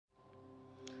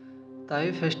Thai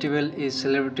festival is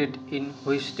celebrated in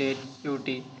which state? UT.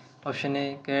 Option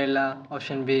A Kerala,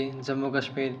 option B Jammu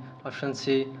Kashmir, option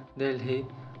C Delhi,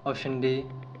 option D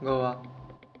Goa.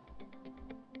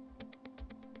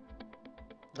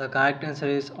 The correct answer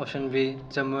is option B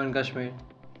Jammu and Kashmir.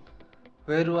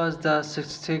 Where was the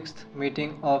 66th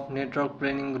meeting of Network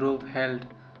Planning Group held?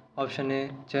 Option A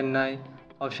Chennai,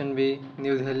 option B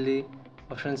New Delhi,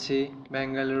 option C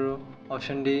Bengaluru,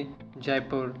 option D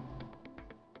Jaipur.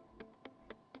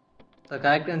 The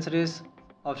correct answer is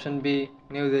option B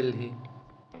New Delhi.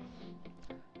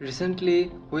 Recently,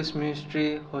 which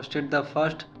ministry hosted the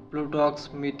first Blue Talks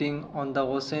meeting on the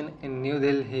ocean in New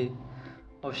Delhi?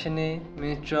 Option A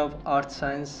Ministry of Earth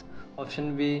Science,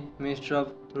 option B Ministry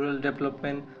of Rural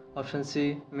Development, option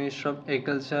C Ministry of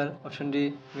Agriculture, option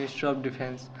D Ministry of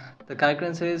Defense. The correct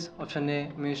answer is option A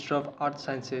Ministry of Earth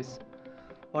Sciences.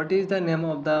 What is the name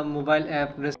of the mobile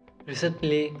app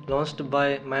recently launched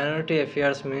by Minority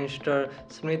Affairs Minister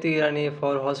Smriti Irani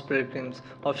for Horse Pilgrims?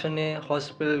 Option A Horse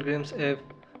Pilgrims app,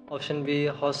 option B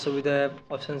Horse Suvidha app,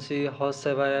 option C Horse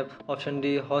Seva app, option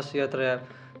D Horse Yatra app.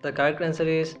 The correct answer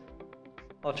is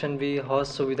option B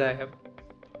Horse Suvidha app.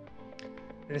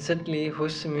 Recently,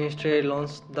 which ministry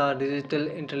launched the digital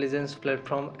intelligence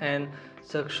platform and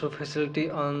Sakshu facility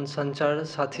on Sanchar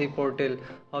Sathi portal?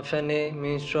 Option A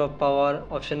Ministry of Power,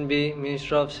 option B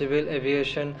Ministry of Civil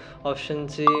Aviation, option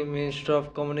C Ministry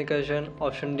of Communication,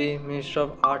 option D Ministry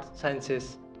of Arts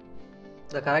Sciences.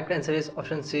 The correct answer is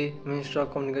option C Ministry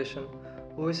of Communication.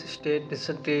 Which state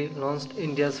recently launched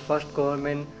India's first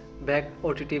government-backed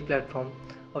OTT platform?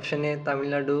 Option A Tamil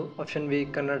Nadu, option B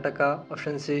Karnataka,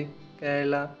 option C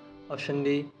Kerala, option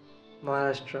D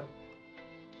Maharashtra.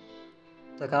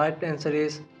 The correct answer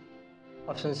is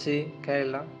option C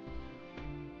Kerala.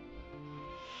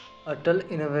 Atal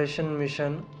Innovation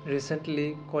Mission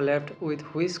recently collabed with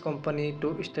which company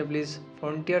to establish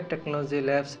frontier technology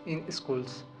labs in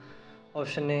schools?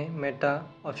 Option A Meta,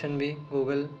 option B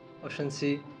Google, option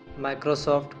C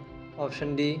Microsoft,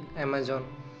 option D Amazon.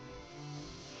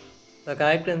 The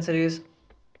correct answer is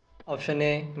option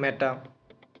A Meta.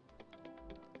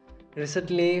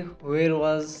 Recently, where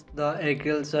was the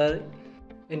Agriculture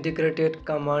Integrated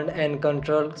Command and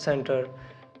Control Center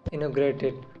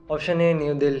inaugurated? Option A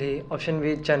New Delhi, option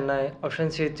B Chennai,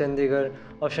 option C Chandigarh,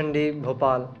 option D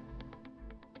Bhopal.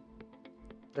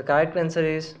 The correct answer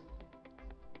is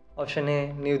option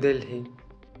A New Delhi.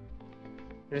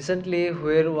 Recently,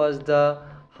 where was the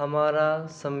Hamara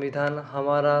Samvidhan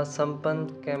Hamara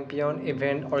Sampan campaign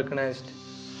event organized?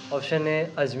 Option A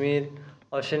Ajmer,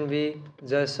 option B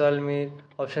Jaisalmer,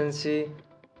 option C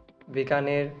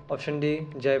Bikaner, option D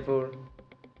Jaipur.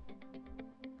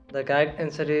 The correct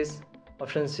answer is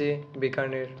option C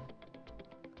Bikaner.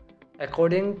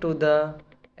 According to the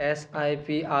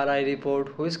SIPRI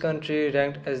report, which country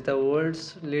ranked as the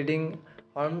world's leading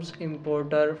arms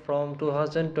importer from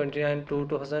 2029 to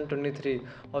 2023?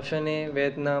 Option A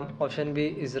Vietnam, option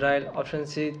B Israel, option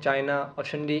C China,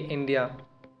 option D India.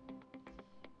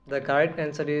 The correct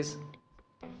answer is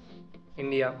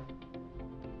India.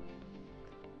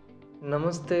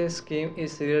 Namaste scheme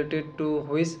is related to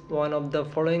which one of the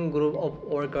following group of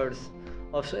workers?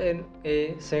 Option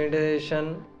A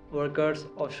sanitation workers,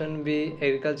 option B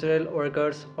agricultural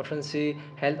workers, option C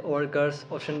health workers,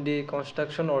 option D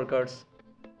construction workers.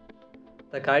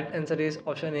 The correct answer is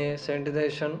option A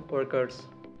sanitation workers.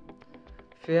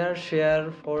 Fair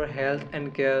Share for Health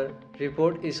and Care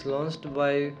report is launched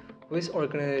by which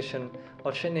organization?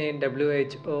 Option A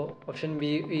WHO, option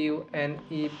B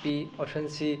UNEP, option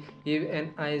C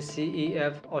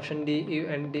UNICEF, option D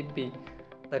UNDP.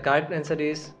 The correct answer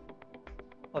is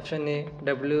option A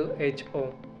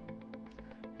WHO.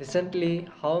 Recently,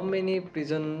 how many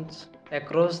prisons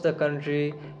across the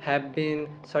country have been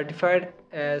certified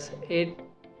as 8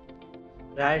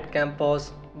 riot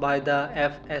campus by the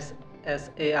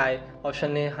FSSAI?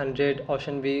 Option A 100,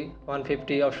 option B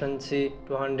 150, option C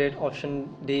 200,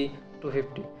 option D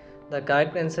 250. The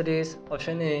correct answer is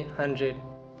option A 100.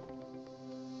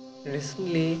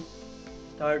 Recently,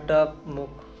 Startup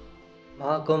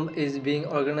Mahakumbh is being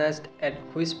organized at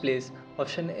which place?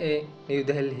 Option A New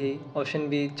Delhi, option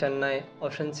B Chennai,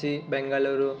 option C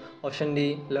Bengaluru, option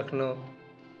D Lucknow.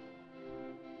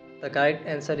 The correct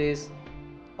answer is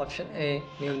option A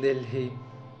New Delhi.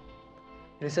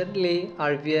 Recently,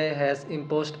 RBI has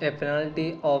imposed a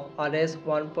penalty of Rs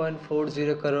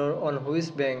 1.40 crore on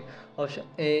which bank? Option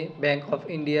A Bank of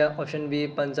India, option B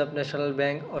Punjab National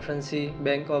Bank, option C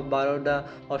Bank of Baroda,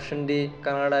 option D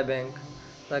Canara Bank.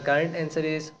 The correct answer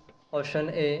is option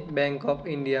A Bank of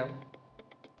India.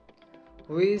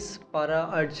 Which para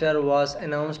archer was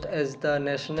announced as the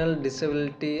national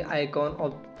disability icon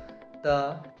of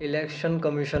the Election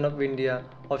Commission of India?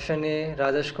 Option A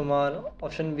Rajesh Kumar,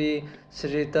 option B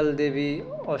Srital Devi,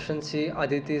 option C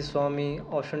Aditi Swami,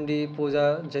 option D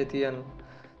Pooja Jaitian.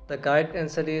 The correct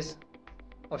answer is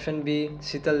option B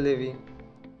Sital Devi.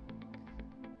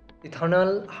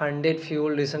 Ethanol handed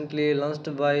fuel recently launched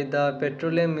by the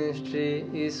Petroleum Ministry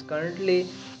is currently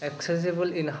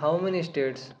accessible in how many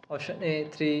states? Option A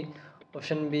 3,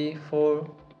 option B 4,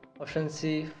 option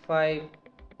C 5,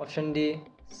 option D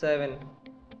 7.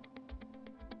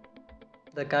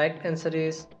 The correct answer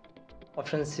is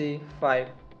option C 5.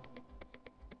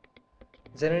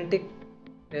 Genetic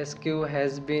rescue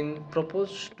has been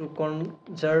proposed to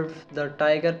conserve the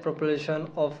tiger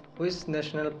population of which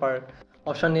national park?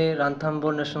 Option A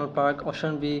Ranthambore National Park,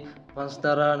 option B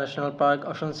Vansdara National Park,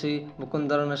 option C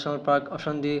Mukundara National Park,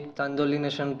 option D Chandoli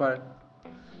National Park.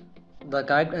 The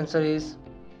correct answer is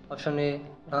option A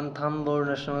Ranthambore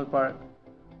National Park.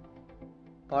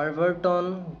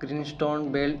 Parverton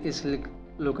Greenstone Belt is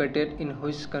located in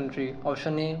which country?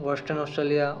 Option A Western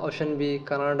Australia, option B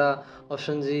Canada,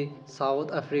 option C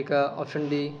South Africa, option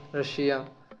D Russia.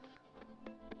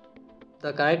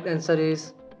 The correct answer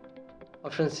is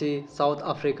option C South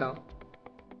Africa.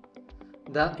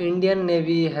 The Indian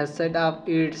Navy has set up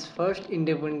its first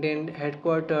independent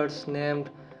headquarters named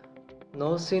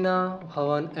Nausena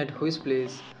Bhavan at which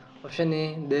place? Option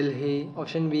A Delhi,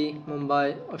 option B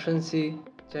Mumbai, option C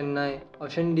Chennai,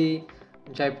 option D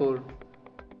Jaipur.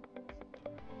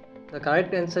 The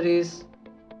correct answer is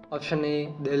option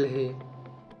A Delhi.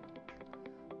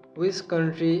 Which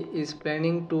country is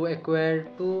planning to acquire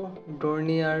two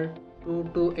Dornier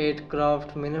 228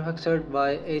 craft manufactured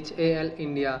by HAL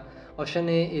India? Option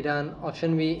A Iran,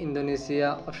 option B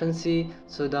Indonesia, option C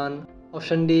Sudan,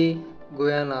 option D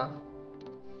Guyana.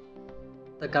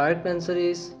 The correct answer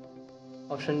is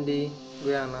option D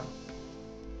Guyana.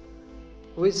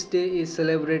 Which day is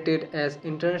celebrated as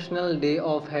International Day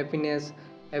of Happiness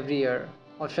every year?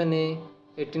 Option A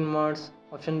 18 March,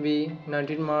 option B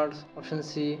 19 March, option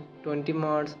C 20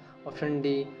 March, option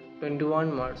D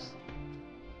 21 March.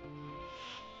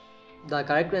 The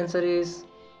correct answer is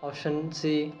option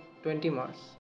C 20 March.